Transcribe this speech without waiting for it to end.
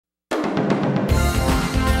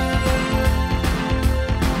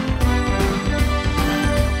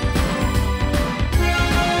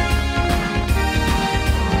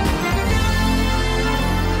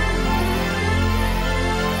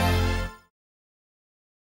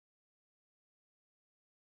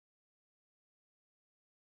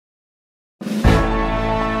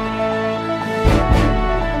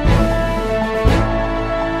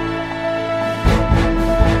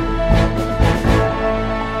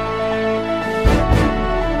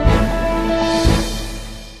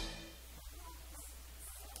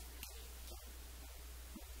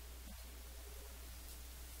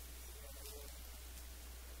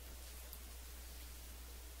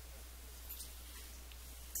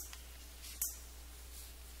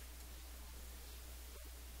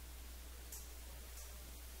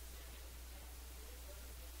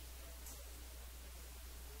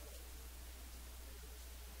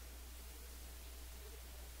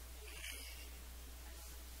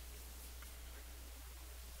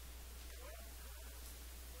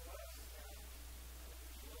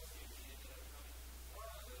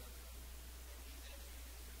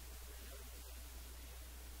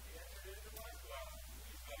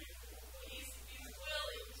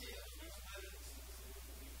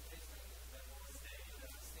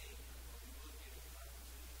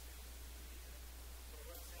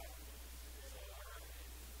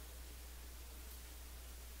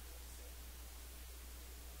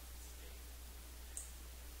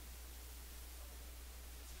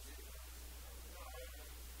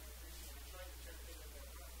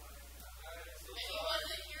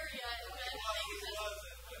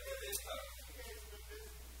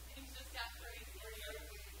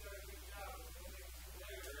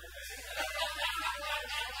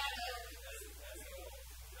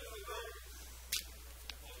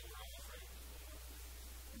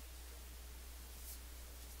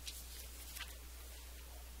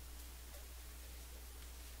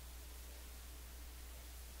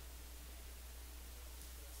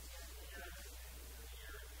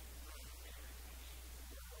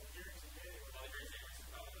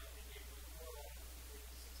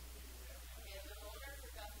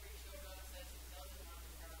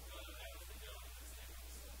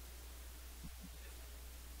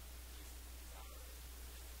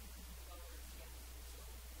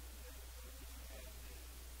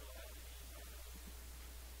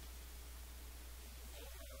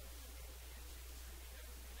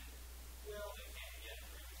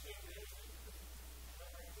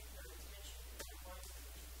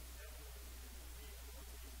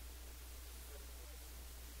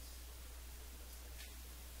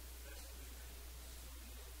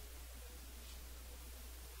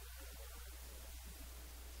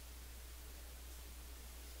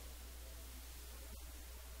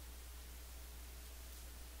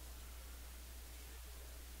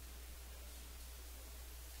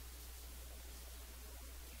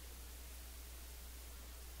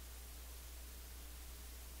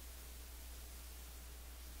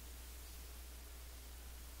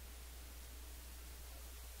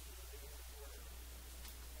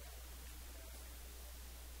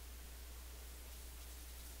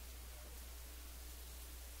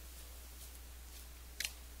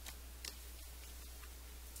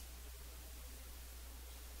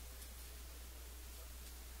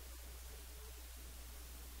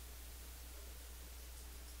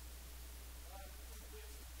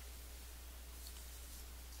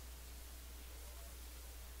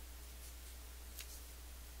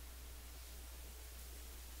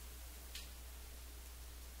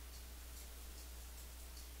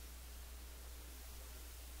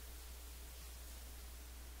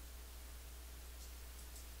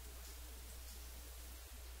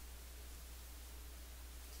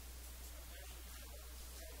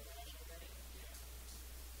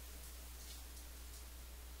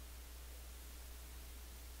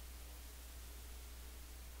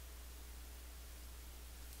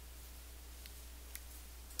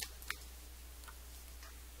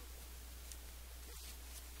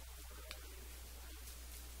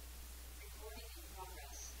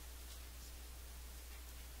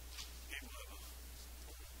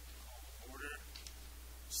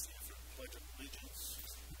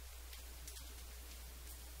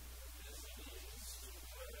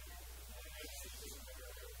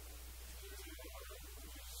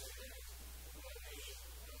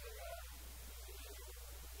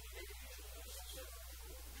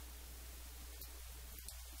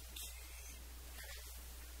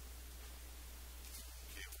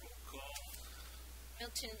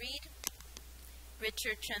Hamilton Reed,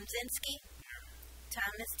 Richard Tremzinski,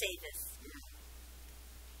 Thomas Davis.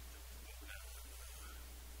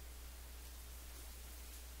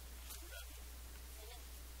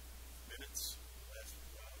 Minutes, last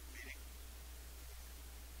meeting.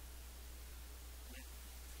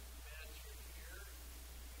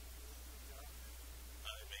 I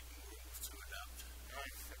make a move to adopt.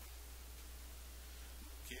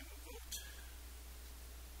 Okay, we'll vote.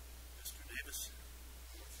 Mr. Davis?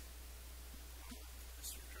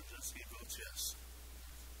 Mr. Tremzinski votes yes.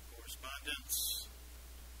 Correspondence?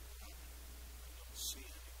 I don't see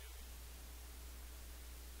any new.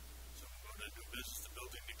 So we'll go to new business, the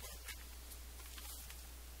building department.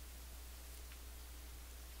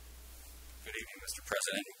 Good evening, Mr.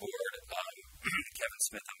 President and Board. Kevin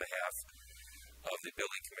Smith on behalf of the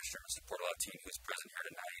Building Commissioner, Mr. Portalatin, who is present here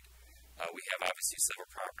tonight. We have obviously several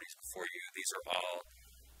properties before you. These are all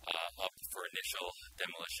up for initial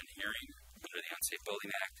demolition hearing under the Unsafe Building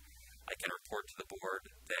Act. I can report to the Board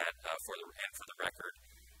that, for the record,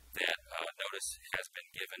 that notice has been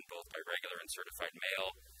given both by regular and certified mail.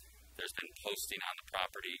 There's been posting on the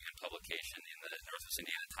property and publication in the Northwest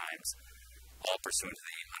Indiana Times, all pursuant to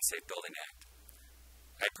the Unsafe Building Act.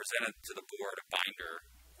 I presented to the Board a binder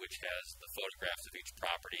which has the photographs of each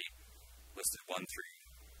property listed 1 through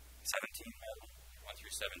 17.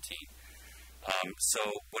 So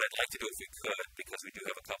what I'd like to do, if we could, because we do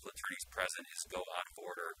have a couple of attorneys present, is go out of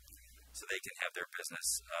order so they can have their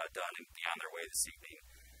business done and be on their way this evening.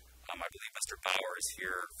 I believe Mr. Bauer is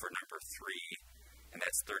here for number 3, and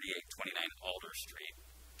that's 3829 Alder Street.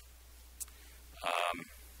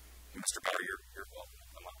 Mr. Bauer, you're welcome to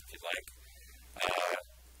come up if you'd like.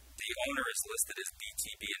 The owner is listed as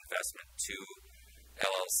BTB Investment 2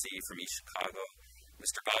 LLC from East Chicago.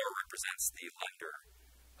 Mr. Bauer represents the lender.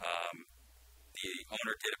 The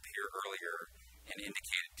owner did appear earlier and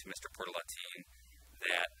indicated to Mr. Portalatin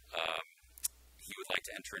that he would like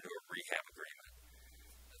to enter into a rehab agreement.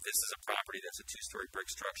 This is a property that's a 2-story brick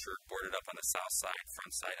structure boarded up on the south side,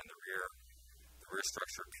 front side, and the rear. The rear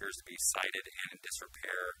structure appears to be sided and in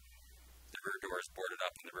disrepair. The rear door is boarded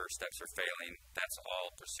up and the rear steps are failing. That's all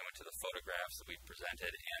pursuant to the photographs that we've presented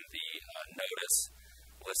and the notice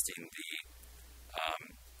listing the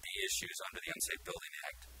issues under the Unsafe Building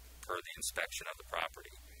Act per the inspection of the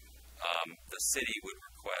property. The city would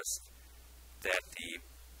request that the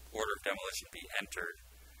order of demolition be entered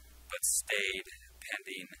but stayed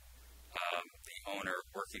pending the owner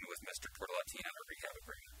working with Mr. Portalatin on a rehab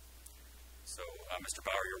agreement. So, Mr.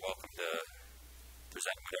 Bauer, you're welcome to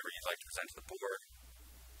present whatever you'd like to present to the Board.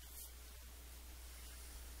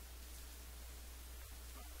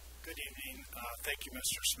 Good evening. Thank you,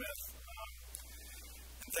 Mr. Smith.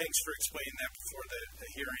 And thanks for explaining that before the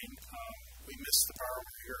hearing. We missed the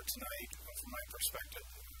borrower here tonight. From my perspective,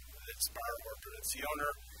 it's the borrower, but it's the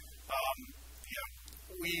owner.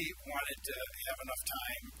 We wanted to have enough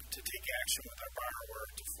time to take action with our borrower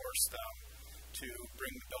to force them to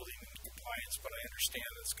bring the building into compliance, but I understand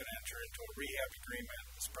that it's going to enter into a rehab agreement.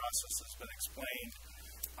 This process has been explained.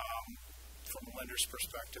 From a lender's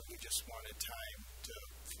perspective, we just wanted time to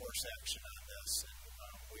force action on this, and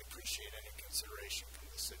we appreciate any consideration from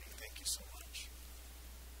the city. Thank you so much.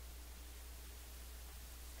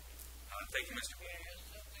 Thank you, Mr. May I ask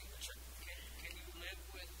something? Sure. Can you live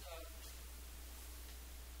with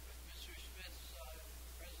Mr. Smith's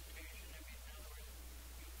presentation? I mean, in other words,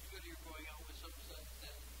 you feel you're going out with some sense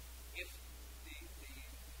that if the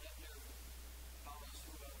lender follows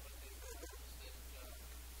through on what they promised, that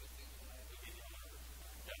good things will happen?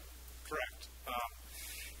 Correct.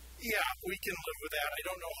 Yeah, we can live with that. I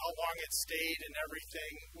don't know how long it stayed and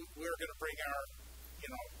everything. We're going to bring our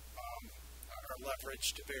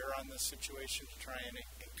leverage to bear on this situation to try and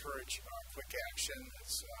encourage quick action.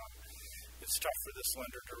 It's tough for this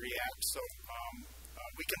lender to react, so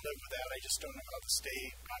we can live with that. I just don't know how the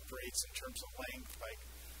state operates in terms of length, like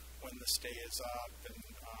when the stay is up.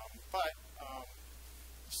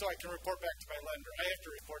 So I can report back to my lender. I have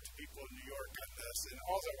to report to people in New York on this, and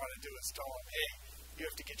all I want to do is tell them, hey, you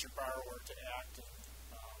have to get your borrower to act and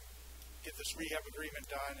get this rehab agreement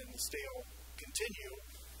done, and the stay will continue.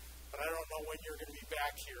 But I don't know when you're going to be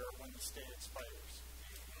back here when the stay expires.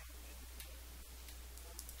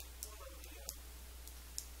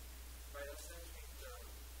 Right, I'm sending the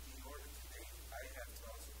order today. I have to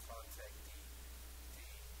also contact the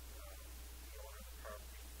owner of the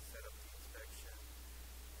property, set up the inspection.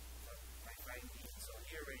 My findings, so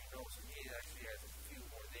he already knows, and he actually has a few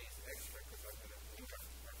more days extra because I'm going to move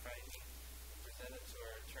my findings, present it to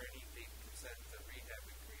our attorney. They present the rehab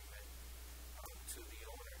agreement to the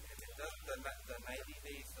owner. And it does, the 90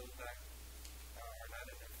 days, those are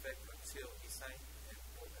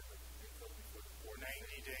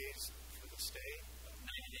stay?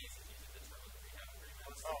 90 days is usually the term of the rehab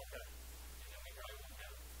agreement. Oh, okay. And then we probably won't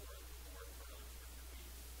have it before the board for another 2 or 3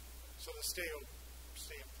 weeks. So the stay will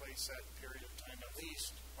stay in place that period of time at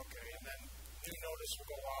least. Okay, and then new notice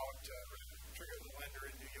will go out to trigger the lender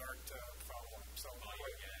in New York to follow up. So,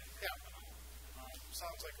 yeah.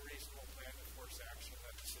 Sounds like a reasonable plan to force action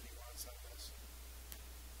that the city wants on this.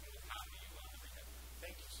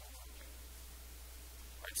 Thank you so much.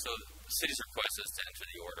 All right, so the city's request is to enter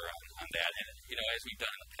the order on that. And, as we've done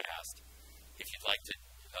in the past, if you'd like to,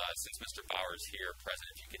 since Mr. Bauer's here, President,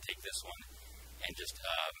 if you could take this one and just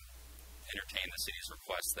entertain the city's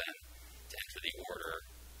request then to enter the order.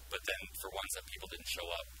 But then for ones that people didn't show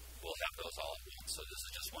up, we'll have those all at once. So this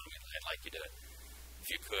is just one I'd like you to, if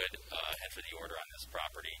you could, enter the order on this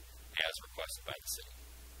property as requested by the city.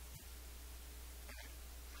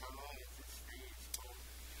 How long is this stay for?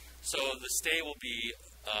 So the stay will be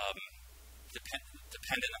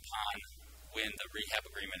dependent upon when the rehab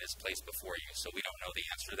agreement is placed before you. So we don't know the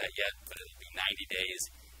answer to that yet, but it'll be 90 days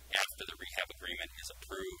after the rehab agreement is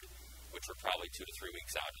approved, which we're probably 2 to 3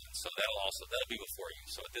 weeks out. So that'll be before you.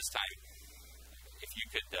 So at this time, if you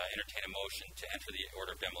could entertain a motion to enter the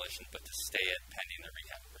order of demolition, but to stay it pending the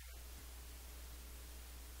rehab agreement.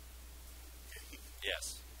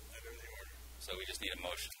 Yes. Enter the order. So we just need a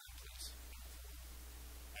motion, please.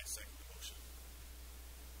 I second the motion.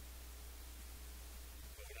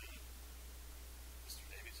 Moving on. Mr.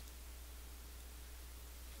 Davies?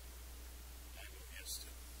 I vote yes,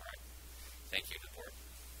 too. All right. Thank you, the board.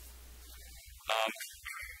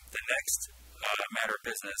 The next matter of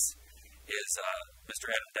business is Mr.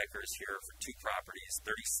 Adam Decker is here for 2 properties,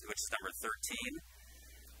 which is number 13,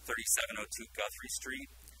 3702 Guthrie Street,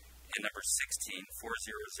 and number 16,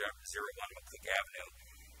 4001 McCook Avenue.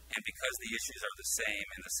 And because the issues are the same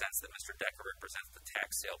in the sense that Mr. Decker represents the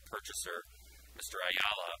tax sale purchaser, Mr.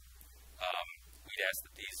 Ayala, we'd ask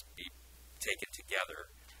that these be taken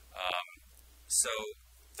together. So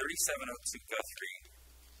 3702 Guthrie,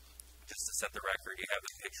 just to set the record, you have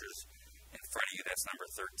the pictures in front of you. That's number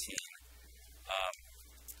 13.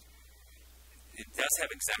 It does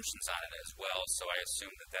have exemptions on it as well, so I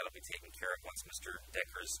assume that that'll be taken care of once Mr.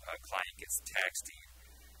 Decker's client gets the tax deed.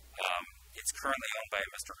 It's currently owned by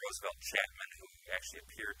Mr. Roosevelt Chapman, who actually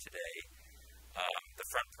appeared today. The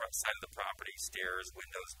front side of the property, stairs,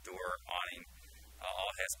 windows, door, awning,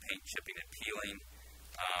 all has paint chipping and peeling.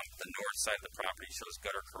 The north side of the property shows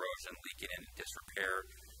gutter corrosion, leaking and disrepair.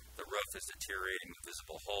 The roof is deteriorating with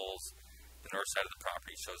visible holes. The north side of the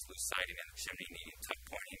property shows loose siding and the chimney needing tuck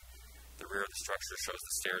pointing. The rear of the structure shows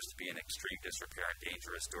the stairs to be in extreme disrepair and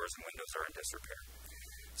dangerous. Doors and windows are in disrepair.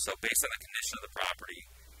 So based on the condition of the property,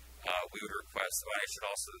 we would request, I should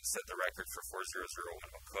also set the record for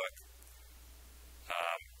 4001 McCook.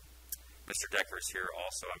 Mr. Decker is here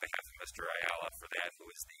also on behalf of Mr. Ayala for that, who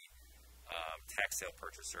is the tax sale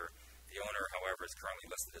purchaser. The owner, however, is currently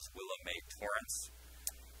listed as Willa May Torrance.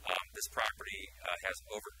 This property has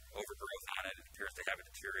overgrowth on it. It appears to have a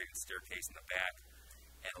deteriorated staircase in the back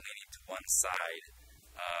and leaning to one side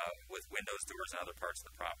with windows, doors, and other parts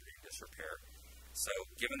of the property in disrepair. So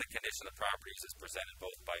given the condition of the properties as presented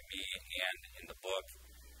both by me and in the book,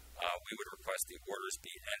 we would request the orders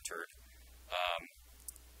be entered.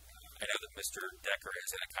 I know that Mr. Decker has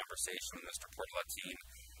had a conversation with Mr. Portalatin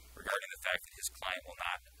regarding the fact that his client will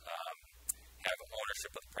not have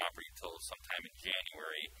ownership of the property until sometime in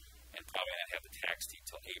January and probably not have the tax deed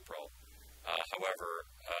until April. However,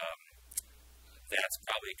 that's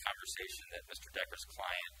probably a conversation that Mr. Decker's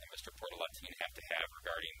client and Mr. Portalatin have to have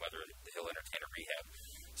regarding whether he'll entertain a rehab.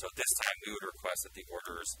 So at this time, we would request that the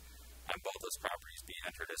orders on both those properties be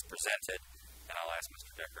entered as presented, and I'll ask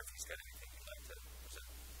Mr. Decker if he's got anything he'd like to present.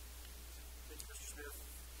 Thank you, Mr. Smith.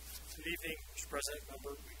 Good evening, Mr. President,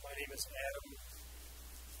 member. My name is Adam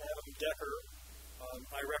Decker.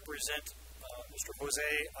 I represent Mr.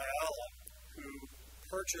 Jose Ayala, who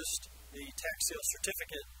purchased the tax sale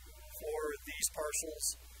certificate for these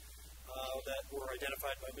parcels that were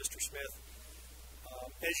identified by Mr. Smith.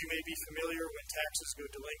 As you may be familiar, when taxes go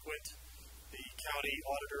delinquent, the county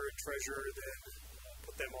auditor and treasurer then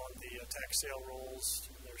put them on the tax sale rolls,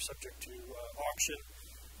 and they're subject to auction.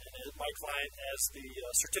 And my client, as the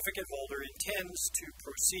certificate holder, intends to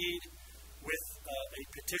proceed with a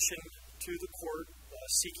petition to the court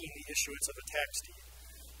seeking the issuance of a tax deed.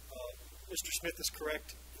 Mr. Smith is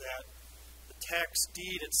correct that the tax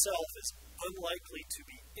deed itself is unlikely to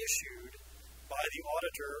be issued by the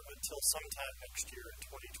auditor until sometime next year in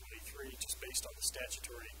 2023, just based on the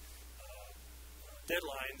statutory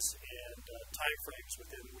deadlines and timeframes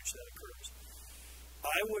within which that occurs.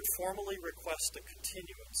 I would formally request a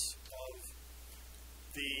continuance of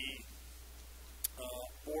the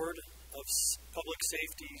Board of Public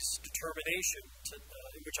Safety's determination,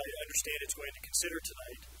 in which I understand it's going to consider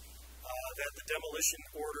tonight, that the demolition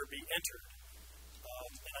order be entered.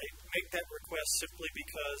 And I make that request simply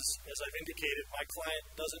because, as I've indicated, my client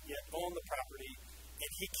doesn't yet own the property,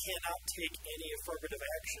 and he cannot take any affirmative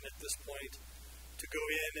action at this point to go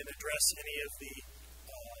in and address any of the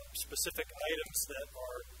specific items that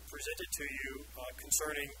are presented to you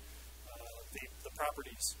concerning the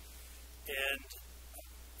properties. And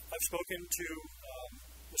I've spoken to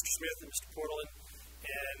Mr. Smith and Mr. Portland,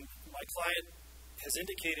 and my client has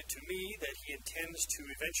indicated to me that he intends to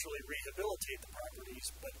eventually rehabilitate the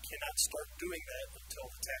properties, but cannot start doing that until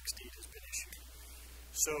the tax deed has been issued.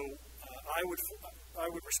 So I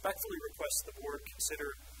would respectfully request the board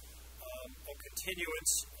consider a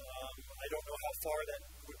continuance. I don't know how far that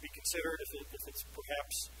would be considered. If it's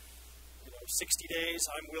perhaps 60 days,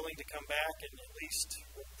 I'm willing to come back and at least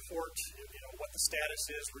report what the status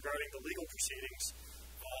is regarding the legal proceedings,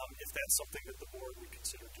 if that's something that the board would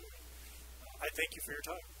consider doing. I thank you for your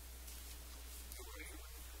time.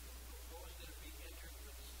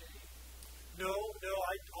 No,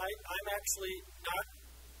 I'm actually not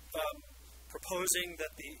proposing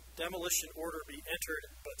that the demolition order be entered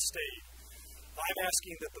but stayed. I'm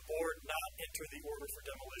asking that the board not enter the order for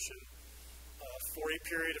demolition for a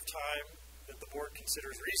period of time that the board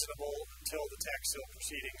considers reasonable until the tax sale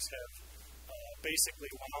proceedings have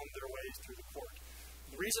basically wound their ways through the court.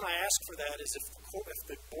 The reason I ask for that is if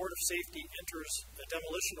the Board of Safety enters a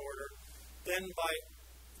demolition order, then by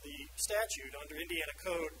the statute under Indiana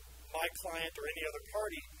Code, my client or any other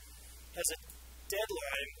party has a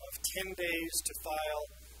deadline of 10 days to file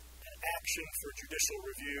an action for judicial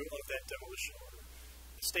review of that demolition order.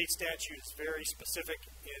 The state statute is very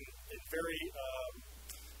specific and very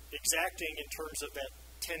exacting in terms of that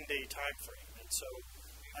 10-day time frame. And so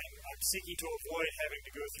I'm seeking to avoid having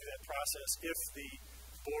to go through that process if the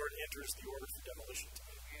board enters the order for demolition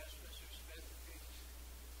tonight. Yes, Mr. Smith, please.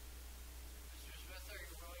 Mr. Smith, are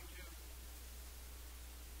you willing to?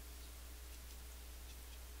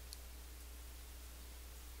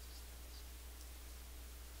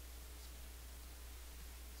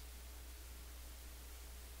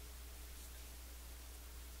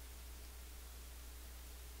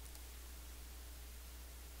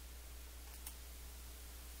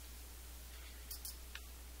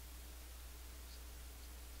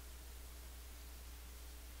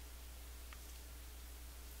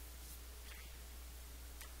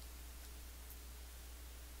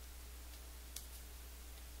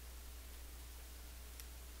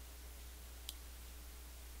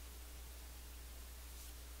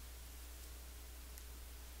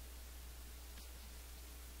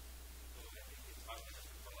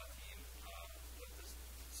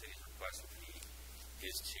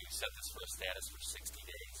 Is to set this for a status for 60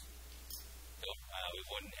 days. So we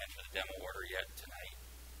wouldn't enter the demo order yet tonight.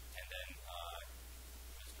 And then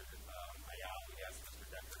Mr. Ayala, we asked Mr.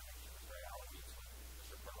 Decker to make sure Mr. Ayala meets with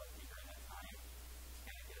Mr. Portland during that time to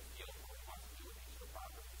kind of get a feel for what he wants to do with each of the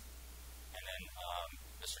properties. And then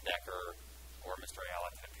Mr. Decker or Mr. Ayala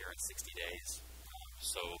can appear in 60 days.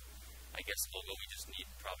 So I guess we just need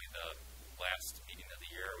probably the last meeting of the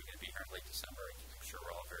year. We're going to be here in late December. I'm sure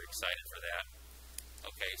we're all very excited for that.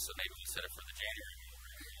 Okay, so maybe we set it for the January meeting.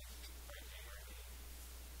 Right, January meeting.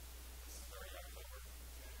 This is already October.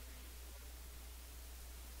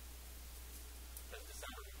 That's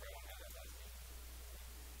December before I won't have that last meeting.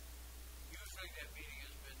 Usually that meeting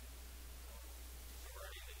has been. So we're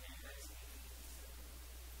already in the January meeting.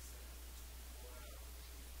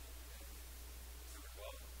 December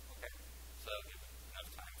 12th. Okay. So that'll give enough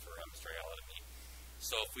time for Mr. Ayala to meet.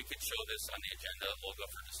 So if we could show this on the agenda, we'll go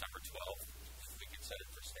for December 12th. Set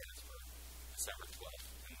it for status for December 12th,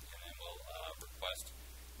 and then we'll request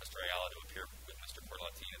Mr. Ayala to appear with Mr.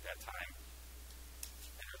 Portalatin at that time,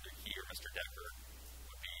 and either he or Mr. Decker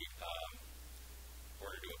would be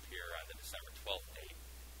ordered to appear on the December 12th date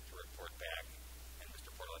to report back, and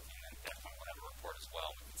Mr. Portalatin then definitely will have a report as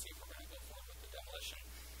well. We can see if we're going to go forward with the demolition,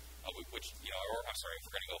 if we're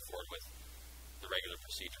going to go forward with the regular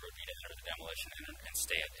procedure would be to enter the demolition and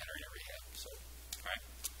stay at entering a rehab. So, all right.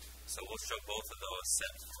 So we'll show both of those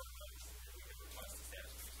set for we can request the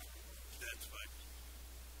status. That's fine.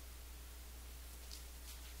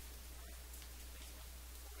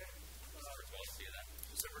 Okay. December 12th, see you then.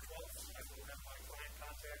 December 12th, I will have my client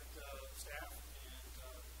contact staff and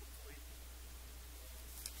hopefully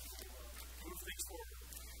move things forward.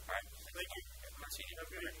 All right. Thank you. Martini. Have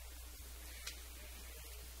a good evening.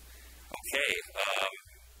 Okay.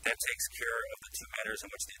 That takes care of the two matters in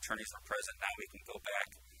which the attorneys were present. Now we can go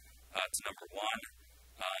back to number one,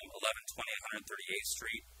 1120 138th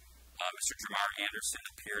Street. Mr. Jamar Anderson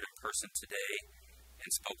appeared in person today and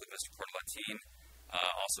spoke with Mr. Portalatin.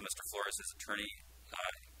 Also, Mr. Flores' attorney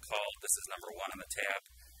called. This is number 1 on the tab.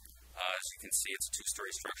 As you can see, it's a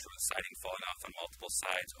 2-story structure with siding falling off on multiple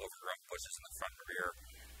sides, overgrown bushes in the front and rear,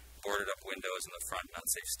 boarded up windows in the front, and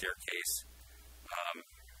unsafe staircase.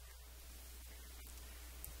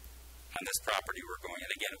 On this property, we're going,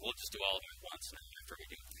 and again, we'll just do all of them at once after we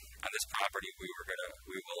do. On this property, we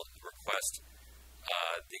will request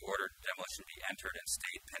the ordered demolition be entered and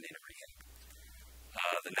stayed pending a rehab.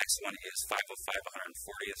 The next one is 505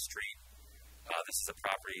 140th Street. This is a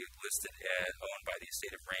property listed as owned by the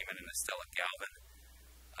estate of Raymond and Estella Galvin.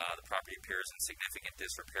 The property appears in significant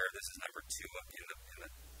disrepair. This is number 2 in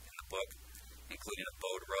the book, including a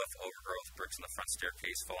bowed roof, overgrowth, bricks in the front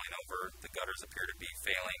staircase falling over. The gutters appear to be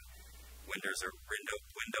failing. Windows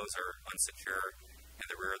are unsecure, and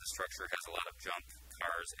the rear of the structure has a lot of junk,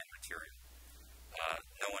 cars, and material.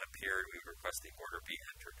 No one appeared. We request the order be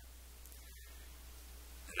entered.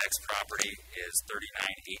 The next property is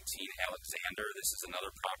 3918 Alexander. This is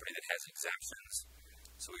another property that has exemptions,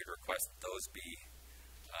 so we would request that those be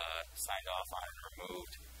signed off on and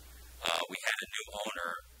removed. We had a new owner,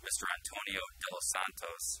 Mr. Antonio De Los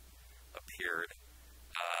Santos, appeared.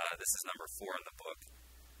 This is number 4 in the book.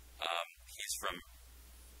 He's from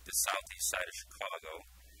the southeast side of Chicago,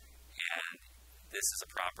 and this is a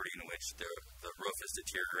property in which the roof is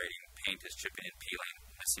deteriorating, paint is chipping and peeling,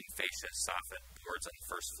 missing fascia, soffit, boards on the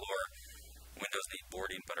first floor. Windows need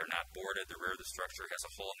boarding but are not boarded. The rear of the structure has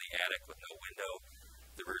a hole in the attic with no window.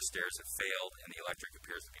 The rear stairs have failed, and the electric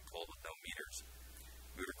appears to be pulled with no meters.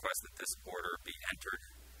 We request that this order be entered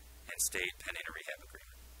and stayed pending a rehab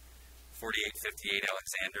agreement. 4858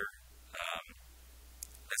 Alexander.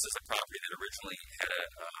 This is a property that originally had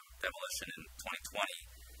a demolition in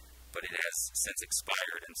 2020, but it has since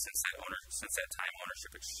expired, and since that time,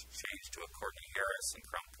 ownership changed to a Courtney Harris in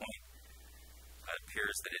Crown Point. It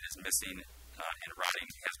appears that it is missing and rotting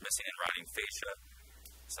fascia,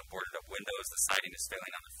 some boarded up windows. The siding is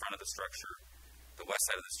failing on the front of the structure. The west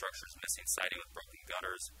side of the structure is missing siding with broken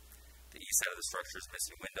gutters. The east side of the structure is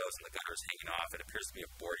missing windows and the gutters hanging off. It appears to be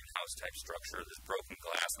a boarding house type structure. There's broken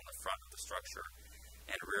glass on the front of the structure,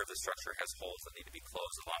 and the rear of the structure has holes that need to be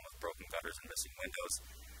closed along with broken gutters and missing windows.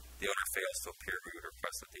 The owner fails to appear. We would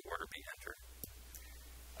request that the order be entered.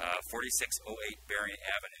 4608 Bering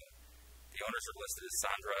Avenue. The owners are listed as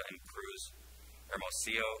Sandra and Cruz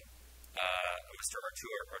Hermosillo. Mr.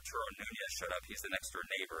 Arturo Nunez showed up. He's the next door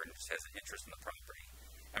neighbor and just has an interest in the property.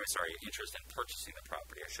 Interest in purchasing the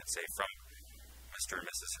property, I should say, from Mr. and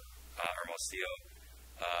Mrs. Hermosillo.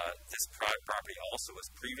 This property also was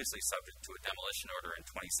previously subject to a demolition order in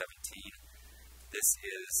 2017. This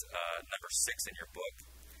is number 6 in your book.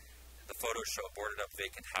 The photos show a boarded up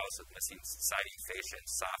vacant house with missing siding, fascia, and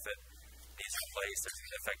soffit. Needs replaced. There's an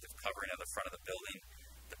ineffective covering on the front of the building.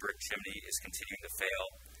 The brick chimney is continuing to fail.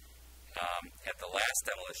 At the last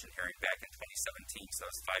demolition hearing back in 2017, so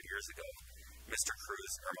that was 5 years ago, Mr.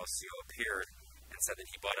 Cruz Hermosillo appeared and said that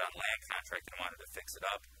he bought it on land contract and wanted to fix it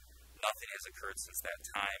up. Nothing has occurred since that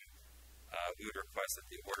time. We would request that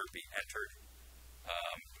the order be entered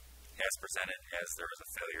as presented, as there was a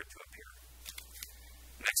failure to appear.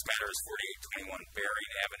 The next matter is 4821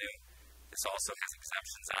 Bering Avenue. This also has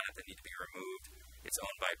exemptions on it that need to be removed. It's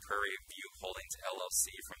owned by Prairie View Holdings, LLC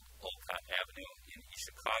from Olcott Avenue in East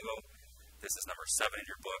Chicago. This is number 7 in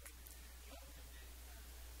your book.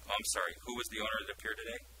 Oh, I'm sorry. Who was the owner that appeared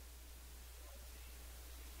today?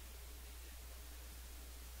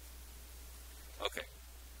 Okay.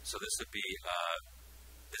 So this would be,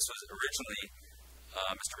 this was originally,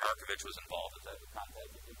 Mr. Markovich was involved with that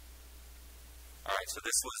contact. All right, so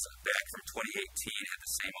this was back from 2018, had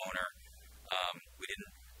the same owner.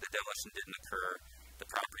 The demolition didn't occur. The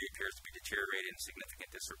property appears to be deteriorating, significant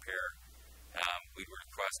disrepair. We would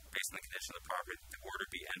request, based on the condition of the property, that the order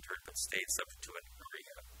be entered but stayed subject to a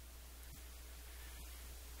rehab.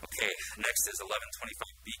 Okay, next is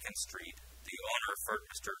 1125 Beacon Street. The owner,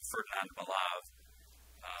 Mr. Ferdinand Malav,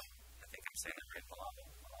 I think I'm saying that right,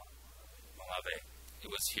 Malave, he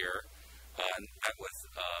was here and met with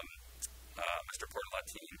Mr.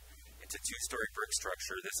 Portalatin. It's a 2-story brick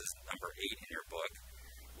structure. This is number 8 in your book,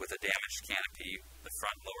 with a damaged canopy. The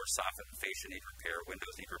front lower soffit and fascia need repair.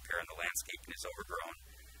 Windows need repair, and the landscaping is overgrown.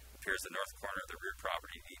 It appears the north corner of the rear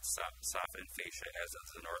property needs soffit and fascia, as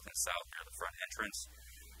does the north and south near the front entrance.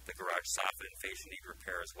 The garage soffit and fascia need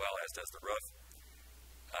repair as well, as does the roof.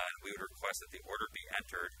 We would request that the order be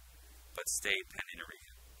entered, but stay pending a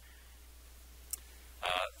rehab.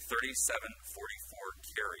 3744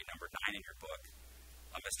 Carey, number 9 in your book.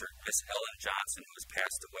 Miss Ellen Johnson, who has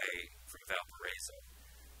passed away from Valparaiso.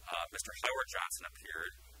 Mr. Howard Johnson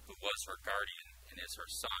appeared, who was her guardian and is her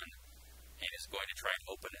son, and is going to try and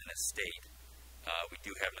open an estate. We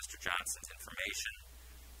do have Mr. Johnson's information.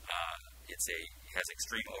 It has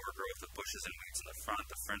extreme overgrowth with bushes and weeds in the front.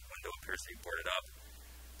 The front window appears to be boarded up.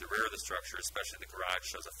 The rear of the structure, especially the garage,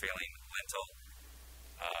 shows a failing lintel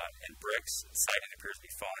and bricks. Siding appears to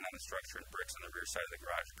be falling on the structure, and bricks on the rear side of the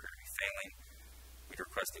garage appear to be failing. We'd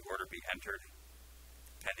request the order be entered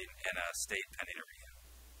pending in a state pending a rehab.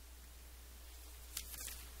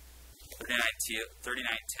 3910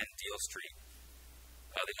 Deal Street.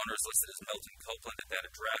 The owner is listed as Milton Copeland at that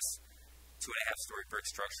address. 2.5-story brick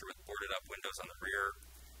structure with boarded up windows on the rear.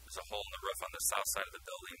 There's a hole in the roof on the south side of the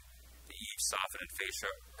building. The eaves, soffit, and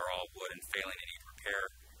fascia are all wood and failing and need repair.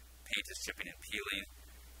 Paint is chipping and peeling.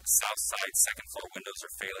 The south side second floor windows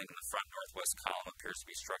are failing, and the front northwest column appears to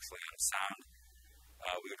be structurally unsound.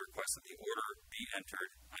 We would request that the order be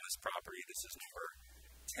entered on this property. This is number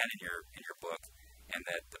 10 in your book, and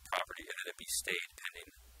that the property and that it be stayed pending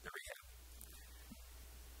the rehab.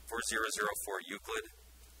 4004 Euclid,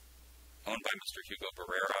 owned by Mr. Hugo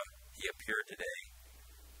Barrera. He appeared today.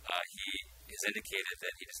 He has indicated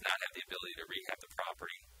that he does not have the ability to rehab the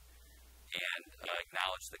property and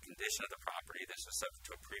acknowledged the condition of the property. This was subject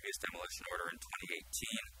to a previous demolition order in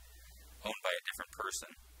 2018, owned by a different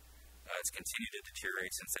person. It's continued to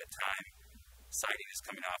deteriorate since that time. Siding is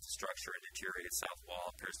coming off the structure, and deteriorated south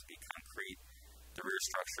wall appears to be concrete. The rear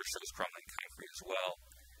structure shows crumbling concrete as well.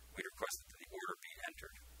 We request that the order be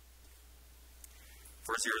entered.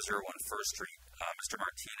 4001 First Street, Mr.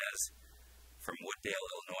 Martinez from Wooddale,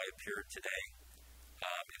 Illinois, appeared today.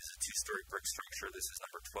 It is a 2-story brick structure. This is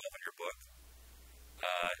number 12 in your book,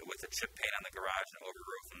 with a chip paint on the garage and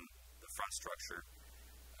overgrowth in the front structure.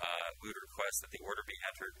 We would request that the order be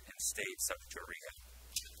entered and stayed subject to a rehab.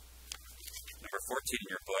 Number 14 in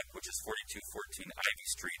your book, which is 4214 Ivy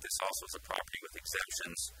Street. This also is a property with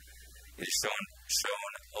exemptions. It is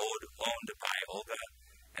owned by Olga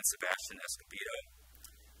and Sebastian Escobedo.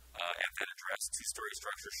 At that address, 2-story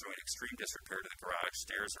structure showing extreme disrepair to the garage.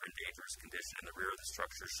 Stairs are in dangerous condition, and the rear of the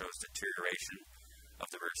structure shows deterioration of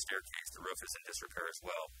the rear staircase. The roof is in disrepair as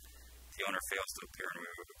well. The owner fails to appear, and we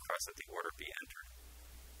would request that the order be entered.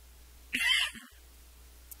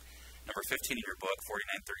 Number 15 in your book,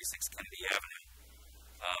 4936 Kennedy Avenue.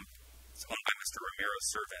 It's owned by Mr. Ramiro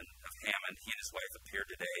Servin of Hammond. He and his wife appeared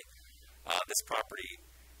today. This property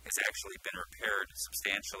has actually been repaired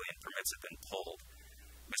substantially, and permits have been pulled.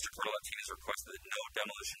 Mr. Portalatin has requested that no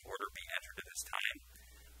demolition order be entered at this time,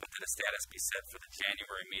 but that a status be set for the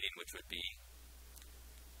January meeting, which would be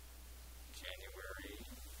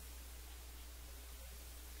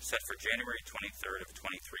set for January 23rd of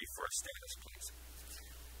 23 for a status, please.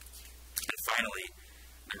 And finally,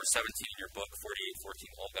 number 17 in your book,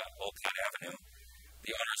 4814 Olcott Avenue.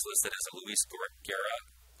 The owner is listed as Luis Guerra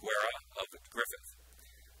of Griffith.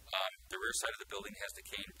 The rear side of the building has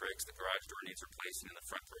decaying bricks. The garage door needs replacing, and the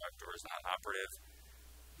front garage door is not operative.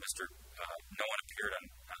 No one appeared on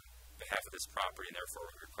behalf of this property, and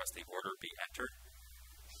therefore we request the order be entered.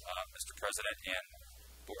 Mr. President, and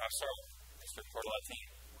I'm sorry, Mr. Portalatin.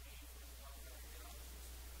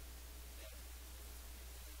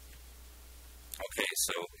 Okay,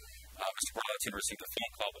 so Mr. Portalatin received a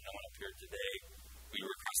phone call, but no one appeared today. We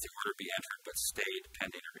request the order be entered, but stayed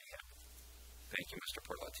pending a rehab. Thank you, Mr.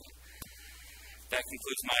 Portalatin. That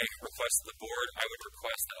concludes my request to the board. I would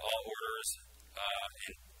request that all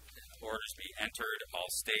orders be entered, all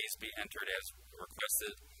stays be entered as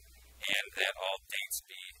requested, and that all dates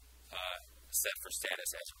be set for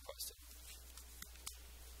status as requested.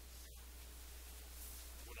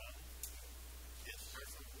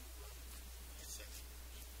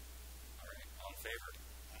 All right, all in favor?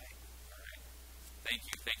 Aye. All right. Thank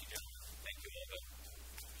you, gentlemen. Thank you, Olga.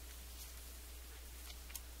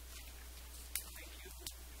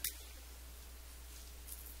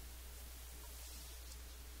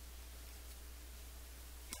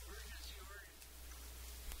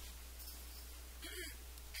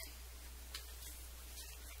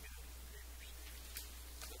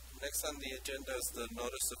 Next on the agenda is the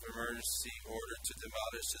notice of emergency order to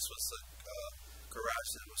demolish. This was a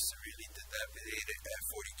garage that was severely dilapidated at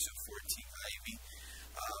 4214 Ivy.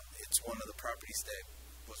 It's one of the properties that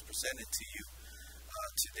was presented to you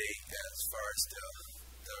today as far as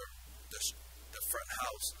the front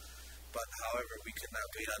house. But however, we could not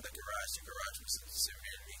wait on the garage. The garage was in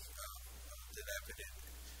severely dilapidated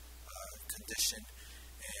condition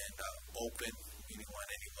and open. We didn't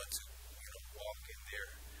want anyone to walk in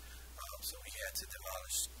there. So we had to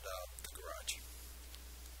demolish the garage.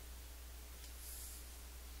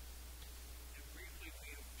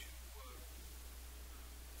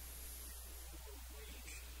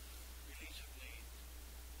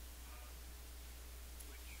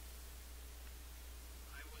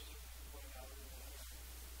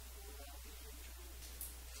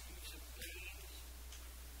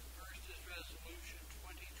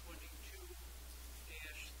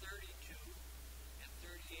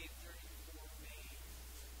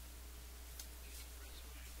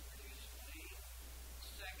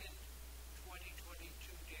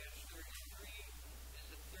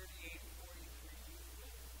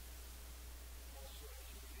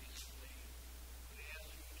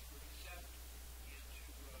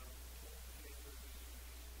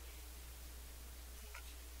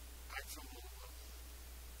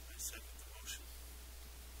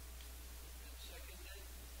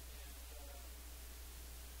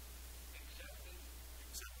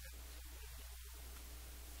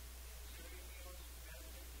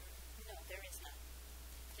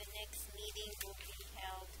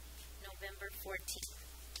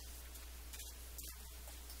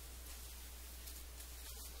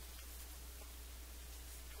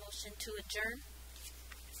 motion to adjourn?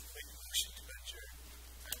 Make a motion to adjourn.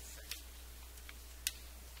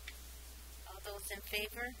 All those in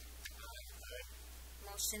favor?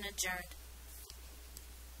 Motion adjourned.